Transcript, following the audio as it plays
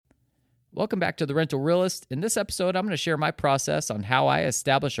Welcome back to The Rental Realist. In this episode, I'm going to share my process on how I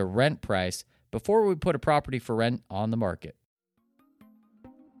establish a rent price before we put a property for rent on the market.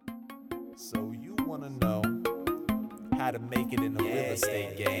 So you want to know how to make it in the real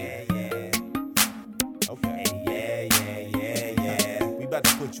estate game. Okay. Yeah. We about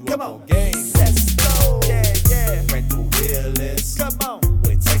to put you up on game. Let's go. Yeah. Rental Realist. Come on.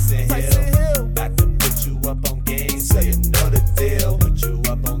 With Tyson Hill. About to put you up on game so you know the deal. Put you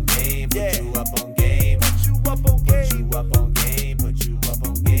up on game. Put you up on game. Put you up on game. Put you up on game. Put you up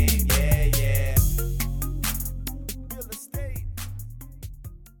on game. Yeah. Real estate.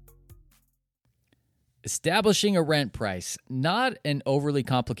 Establishing a rent price, not an overly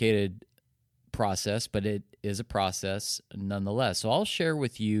complicated process, but it is a process nonetheless. So I'll share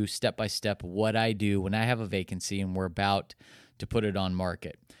with you step by step what I do when I have a vacancy and we're about to put it on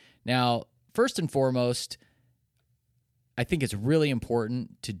market. Now, first and foremost, I think it's really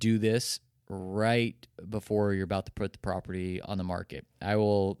important to do this right before you're about to put the property on the market.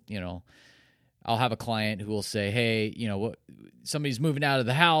 I'll have a client who will say, hey, somebody's moving out of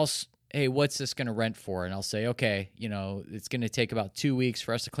the house. Hey, what's this going to rent for? And I'll say, okay, it's going to take about 2 weeks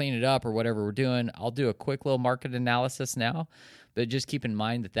for us to clean it up or whatever we're doing. I'll do a quick little market analysis now, but just keep in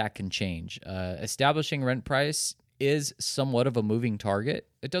mind that can change. Establishing rent price is somewhat of a moving target.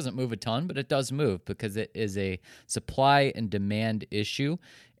 It doesn't move a ton, but it does move because it is a supply and demand issue,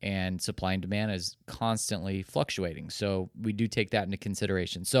 and supply and demand is constantly fluctuating. So we do take that into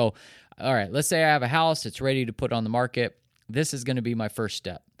consideration. So, all right, let's say I have a house, it's ready to put on the market. This is going to be my first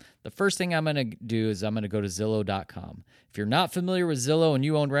step. The first thing I'm going to do is I'm going to go to Zillow.com. If you're not familiar with Zillow and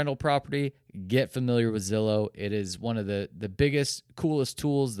you own rental property, get familiar with Zillow. It is one of the biggest, coolest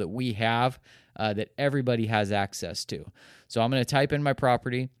tools that we have that everybody has access to. So I'm going to type in my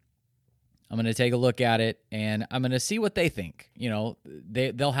property. I'm going to take a look at it, and I'm going to see what they think.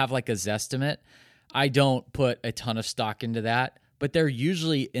 They'll have like a Zestimate. I don't put a ton of stock into that, but they're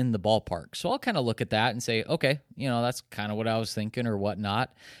usually in the ballpark. So I'll kind of look at that and say, okay, that's kind of what I was thinking or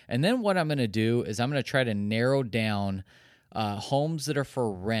whatnot. And then what I'm going to do is I'm going to try to narrow down homes that are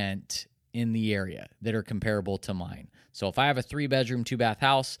for rent in the area that are comparable to mine. So if I have a 3-bedroom, 2-bath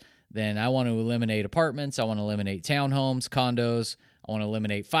house, then I want to eliminate apartments. I want to eliminate townhomes, condos. I want to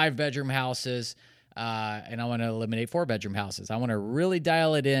eliminate 5-bedroom houses. And I want to eliminate 4-bedroom houses. I want to really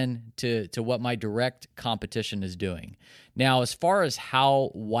dial it in to what my direct competition is doing. Now, as far as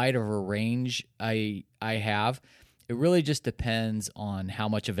how wide of a range I have, it really just depends on how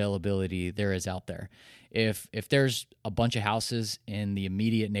much availability there is out there. If there's a bunch of houses in the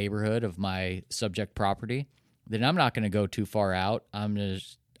immediate neighborhood of my subject property, then I'm not going to go too far out. I'm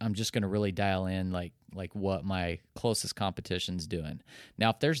just going to really dial in like what my closest competition's doing.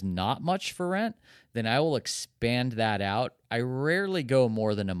 Now, if there's not much for rent, then I will expand that out. I rarely go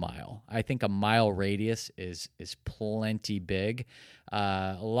more than a mile. I think a mile radius is plenty big.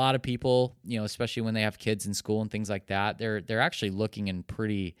 A lot of people, especially when they have kids in school and things like that, they're actually looking in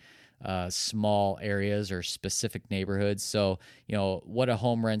pretty small areas or specific neighborhoods. So, what a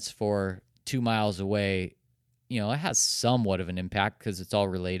home rents for 2 miles away, it has somewhat of an impact because it's all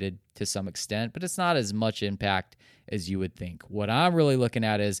related to some extent, but it's not as much impact as you would think. What I'm really looking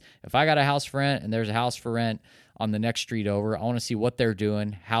at is if I got a house for rent and there's a house for rent on the next street over, I want to see what they're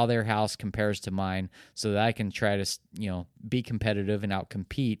doing, how their house compares to mine, so that I can try to, be competitive and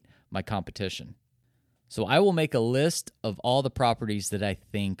outcompete my competition. So I will make a list of all the properties that I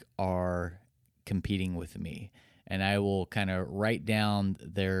think are competing with me, and I will kind of write down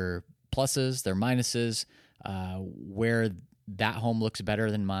their pluses, their minuses, where that home looks better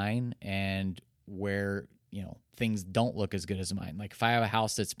than mine and where, things don't look as good as mine. Like if I have a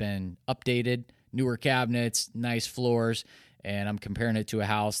house that's been updated, newer cabinets, nice floors, and I'm comparing it to a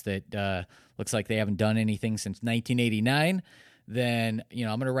house that looks like they haven't done anything since 1989, then, I'm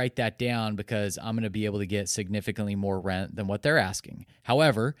going to write that down because I'm going to be able to get significantly more rent than what they're asking.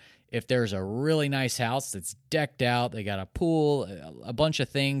 However, if there's a really nice house that's decked out, they got a pool, a bunch of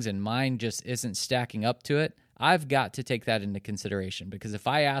things, and mine just isn't stacking up to it, I've got to take that into consideration, because if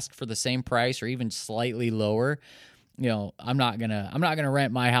I ask for the same price or even slightly lower, I'm not gonna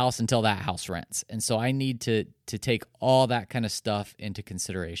rent my house until that house rents. And so I need to take all that kind of stuff into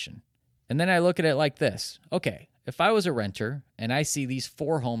consideration. And then I look at it like this. Okay, if I was a renter and I see these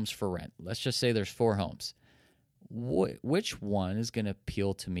 4 homes for rent, let's just say there's 4 homes, which one is going to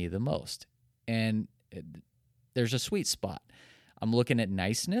appeal to me the most? And there's a sweet spot. I'm looking at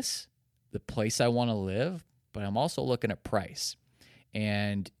niceness, the place I want to live, but I'm also looking at price.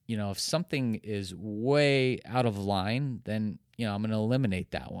 And, if something is way out of line, then, I'm going to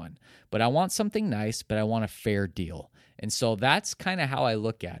eliminate that one. But I want something nice, but I want a fair deal. And so that's kind of how I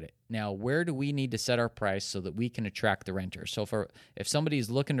look at it. Now, where do we need to set our price so that we can attract the renter? So if somebody's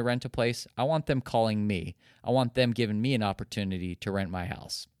looking to rent a place, I want them calling me. I want them giving me an opportunity to rent my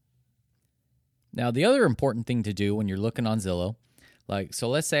house. Now, the other important thing to do when you're looking on Zillow, so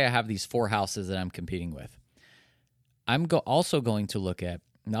let's say I have these 4 houses that I'm competing with. I'm also going to look at,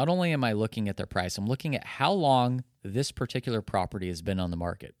 not only am I looking at their price, I'm looking at how long this particular property has been on the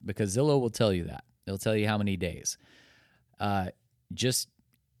market, because Zillow will tell you that. They'll tell you how many days. Just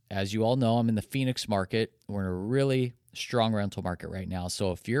as you all know, I'm in the Phoenix market. We're in a really strong rental market right now.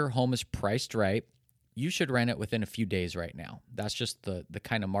 So if your home is priced right, you should rent it within a few days right now. That's just the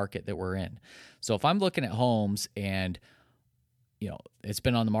kind of market that we're in. So if I'm looking at homes and it's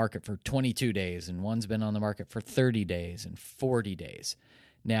been on the market for 22 days and one's been on the market for 30 days and 40 days.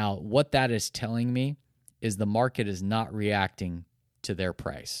 Now, what that is telling me is the market is not reacting to their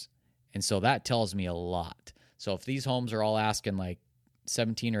price. And so that tells me a lot. So if these homes are all asking like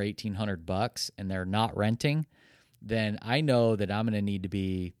 $1,700 or $1,800 and they're not renting, then I know that I'm going to need to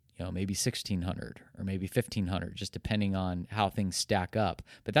be, maybe $1,600 or maybe $1,500, just depending on how things stack up.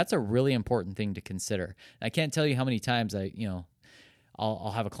 But that's a really important thing to consider. And I can't tell you how many times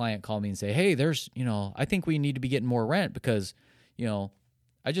I'll have a client call me and say, hey, I think we need to be getting more rent because,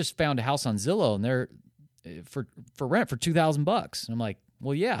 I just found a house on Zillow and they're for rent for $2,000. And I'm like,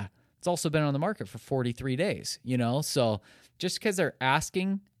 well, yeah, it's also been on the market for 43 days, So just because they're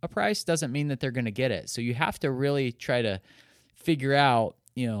asking a price doesn't mean that they're going to get it. So you have to really try to figure out,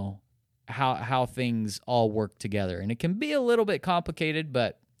 how things all work together. And it can be a little bit complicated,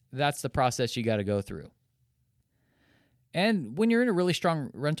 but that's the process you got to go through. And when you're in a really strong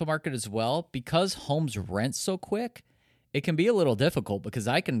rental market as well, because homes rent so quick, it can be a little difficult because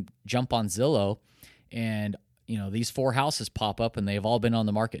I can jump on Zillow and, these 4 houses pop up and they've all been on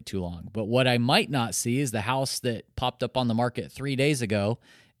the market too long. But what I might not see is the house that popped up on the market 3 days ago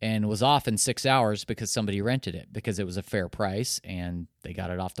and was off in 6 hours because somebody rented it because it was a fair price and they got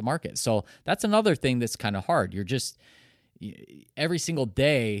it off the market. So that's another thing that's kind of hard. Every single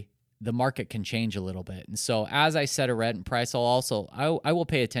day, the market can change a little bit. And so as I set a rent price, I will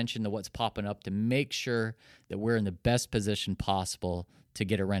pay attention to what's popping up to make sure that we're in the best position possible to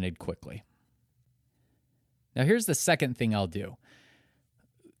get it rented quickly. Now, here's the second thing I'll do.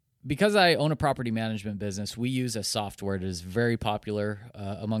 Because I own a property management business, we use a software that is very popular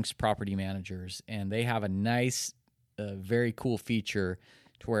amongst property managers, and they have a nice, very cool feature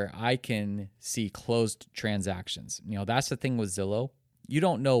to where I can see closed transactions. That's the thing with Zillow. You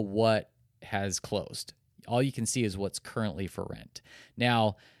don't know what has closed. All you can see is what's currently for rent.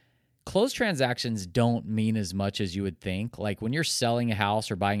 Now, closed transactions don't mean as much as you would think. Like when you're selling a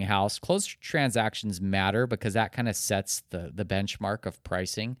house or buying a house, closed transactions matter because that kind of sets the benchmark of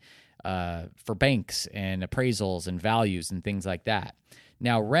pricing for banks and appraisals and values and things like that.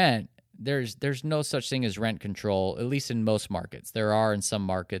 Now, rent, there's no such thing as rent control, at least in most markets. There are in some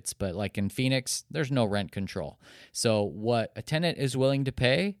markets, but like in Phoenix, there's no rent control. So what a tenant is willing to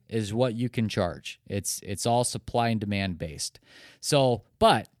pay is what you can charge. It's all supply and demand based. So,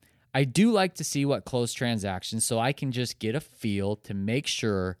 but I do like to see what closed transactions so I can just get a feel to make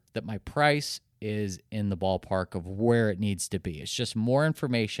sure that my price is in the ballpark of where it needs to be. It's just more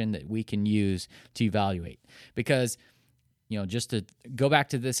information that we can use to evaluate. Because, just to go back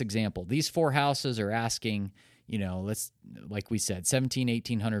to this example, these 4 houses are asking, like we said, $1,700,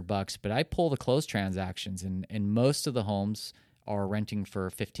 $1,800, but I pull the closed transactions and most of the homes are renting for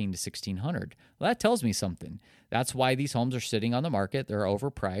 $1,500 to $1,600. Well, that tells me something. That's why these homes are sitting on the market. They're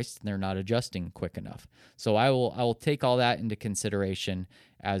overpriced and they're not adjusting quick enough. So I will take all that into consideration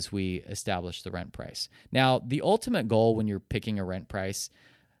as we establish the rent price. Now, the ultimate goal when you're picking a rent price,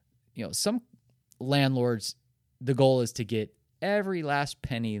 some landlords, the goal is to get every last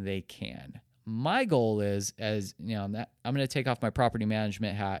penny they can. My goal is, I'm going to take off my property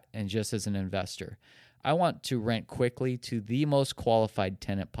management hat and just as an investor, I want to rent quickly to the most qualified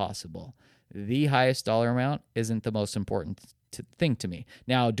tenant possible. The highest dollar amount isn't the most important thing to me.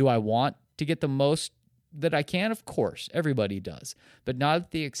 Now, do I want to get the most that I can? Of course, everybody does, but not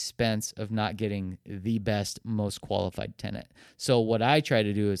at the expense of not getting the best, most qualified tenant. So what I try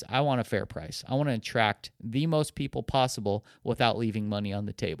to do is I want a fair price. I want to attract the most people possible without leaving money on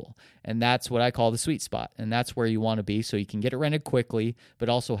the table. And that's what I call the sweet spot. And that's where you want to be so you can get it rented quickly, but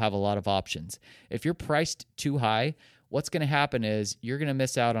also have a lot of options. If you're priced too high, what's going to happen is you're going to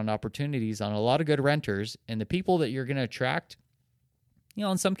miss out on opportunities on a lot of good renters, and the people that you're going to attract,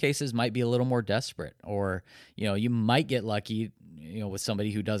 in some cases might be a little more desperate, or, you might get lucky, with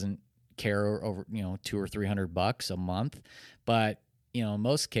somebody who doesn't care over, $200 or $300 a month. But, in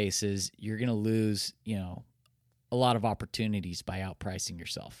most cases, you're going to lose, a lot of opportunities by outpricing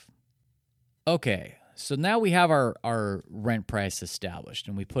yourself. Okay, so now we have our rent price established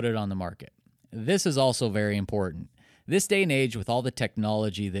and we put it on the market. This is also very important. This day and age, with all the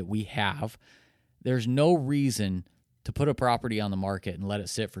technology that we have, there's no reason to put a property on the market and let it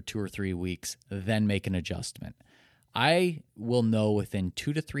sit for 2 or 3 weeks, then make an adjustment. I will know within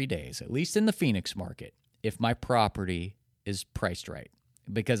 2 to 3 days, at least in the Phoenix market, if my property is priced right,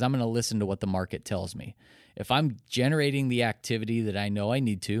 because I'm going to listen to what the market tells me. If I'm generating the activity that I know I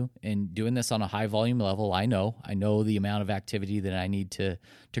need to, and doing this on a high volume level, I know the amount of activity that I need to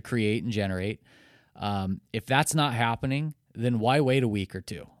create and generate. If that's not happening, then why wait a week or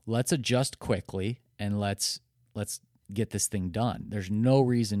two? Let's adjust quickly and let's get this thing done. There's no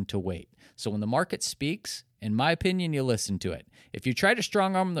reason to wait. So when the market speaks, in my opinion, you listen to it. If you try to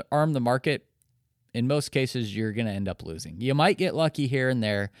strong arm the market, in most cases, you're going to end up losing. You might get lucky here and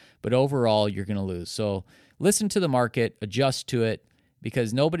there, but overall, you're going to lose. So listen to the market, adjust to it,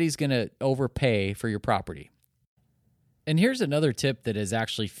 because nobody's going to overpay for your property. And here's another tip that is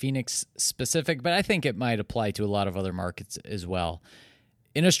actually Phoenix specific, but I think it might apply to a lot of other markets as well.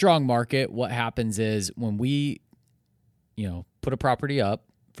 In a strong market, what happens is when we, put a property up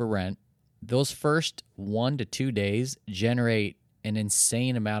for rent, those first 1 to 2 days generate an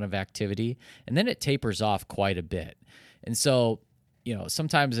insane amount of activity, and then it tapers off quite a bit. And so,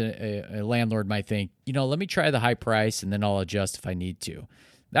 sometimes a landlord might think, let me try the high price and then I'll adjust if I need to.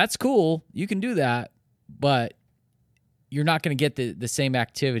 That's cool. You can do that, but you're not going to get the same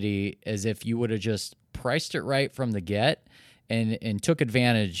activity as if you would have just priced it right from the get and took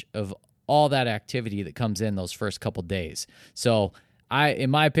advantage of all that activity that comes in those first couple days. So in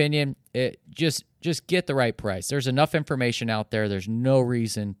my opinion, just get the right price. There's enough information out there. There's no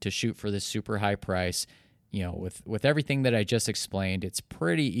reason to shoot for this super high price. With everything that I just explained, it's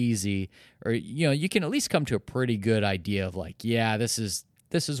pretty easy, or you can at least come to a pretty good idea of this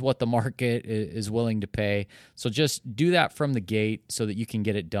is what the market is willing to pay. So just do that from the gate so that you can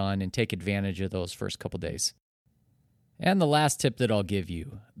get it done and take advantage of those first couple days. And the last tip that I'll give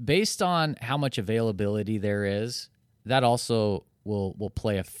you, based on how much availability there is, that also will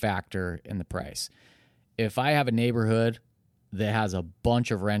play a factor in the price. If I have a neighborhood that has a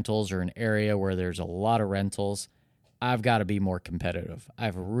bunch of rentals or an area where there's a lot of rentals, I've got to be more competitive.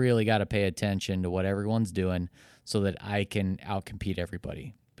 I've really got to pay attention to what everyone's doing so that I can outcompete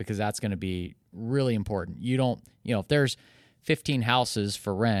everybody, because that's going to be really important. If there's 15 houses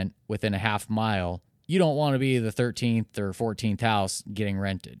for rent within a half mile, you don't want to be the 13th or 14th house getting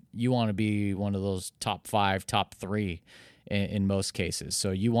rented. You want to be one of those top 5, top 3 in most cases.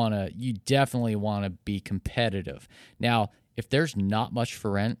 So you definitely want to be competitive. Now, if there's not much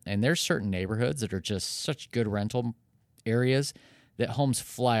for rent, and there's certain neighborhoods that are just such good rental areas that homes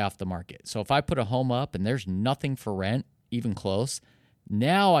fly off the market. So if I put a home up and there's nothing for rent, even close,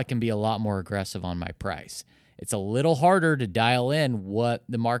 now I can be a lot more aggressive on my price. It's a little harder to dial in what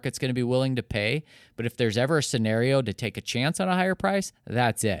the market's going to be willing to pay, but if there's ever a scenario to take a chance on a higher price,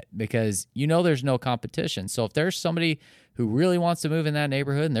 that's it, because there's no competition. So if there's somebody who really wants to move in that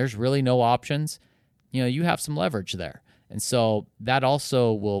neighborhood and there's really no options, you have some leverage there. And so that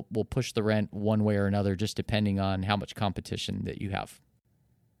also will push the rent one way or another, just depending on how much competition that you have.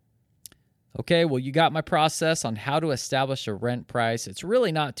 Okay, well, you got my process on how to establish a rent price. It's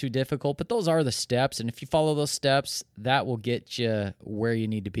really not too difficult, but those are the steps. And if you follow those steps, that will get you where you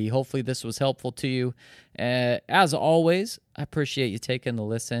need to be. Hopefully this was helpful to you. As always, I appreciate you taking the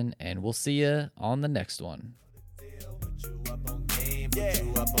listen, and we'll see you on the next one. Put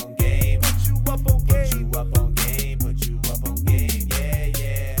you up on game.